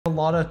A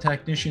lot of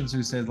technicians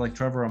who said, like,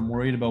 Trevor, I'm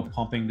worried about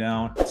pumping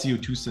down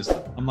CO2 system.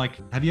 I'm like,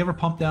 have you ever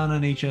pumped down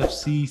an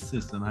HFC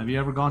system? Have you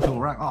ever gone to a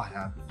rack? Oh,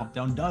 yeah, I've pumped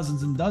down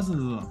dozens and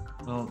dozens of them.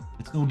 Well,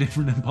 it's no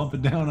different than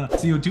pumping down a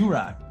CO2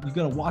 rack. You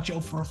got to watch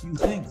out for a few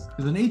things.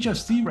 Because an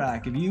HFC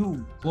rack, if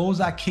you close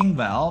that king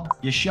valve,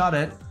 you shut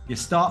it, you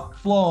stop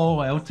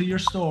flow out to your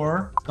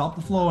store, stop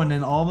the flow, and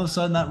then all of a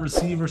sudden that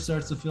receiver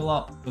starts to fill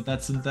up with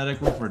that synthetic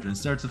refrigerant. It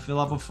starts to fill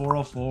up with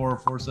 404 or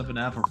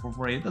 47F or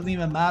 448. It doesn't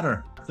even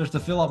matter. It starts to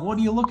fill up. What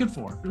are you looking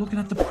for? You're looking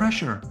at the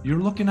pressure. You're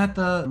looking at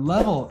the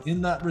level in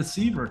that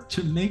receiver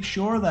to make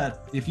sure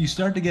that if you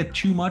start to get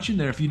too much in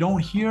there, if you don't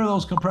hear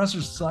those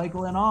compressors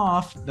cycling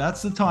off,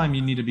 that's the time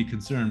you need to be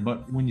concerned.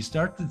 But when you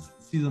start to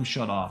see them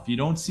shut off, you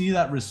don't see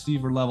that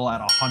receiver level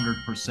at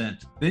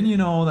 100%, then you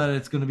know that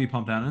it's going to be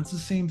pumped down. And it's the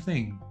same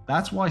thing.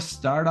 That's why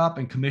startup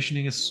and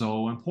commissioning is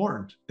so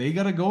important. They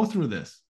got to go through this.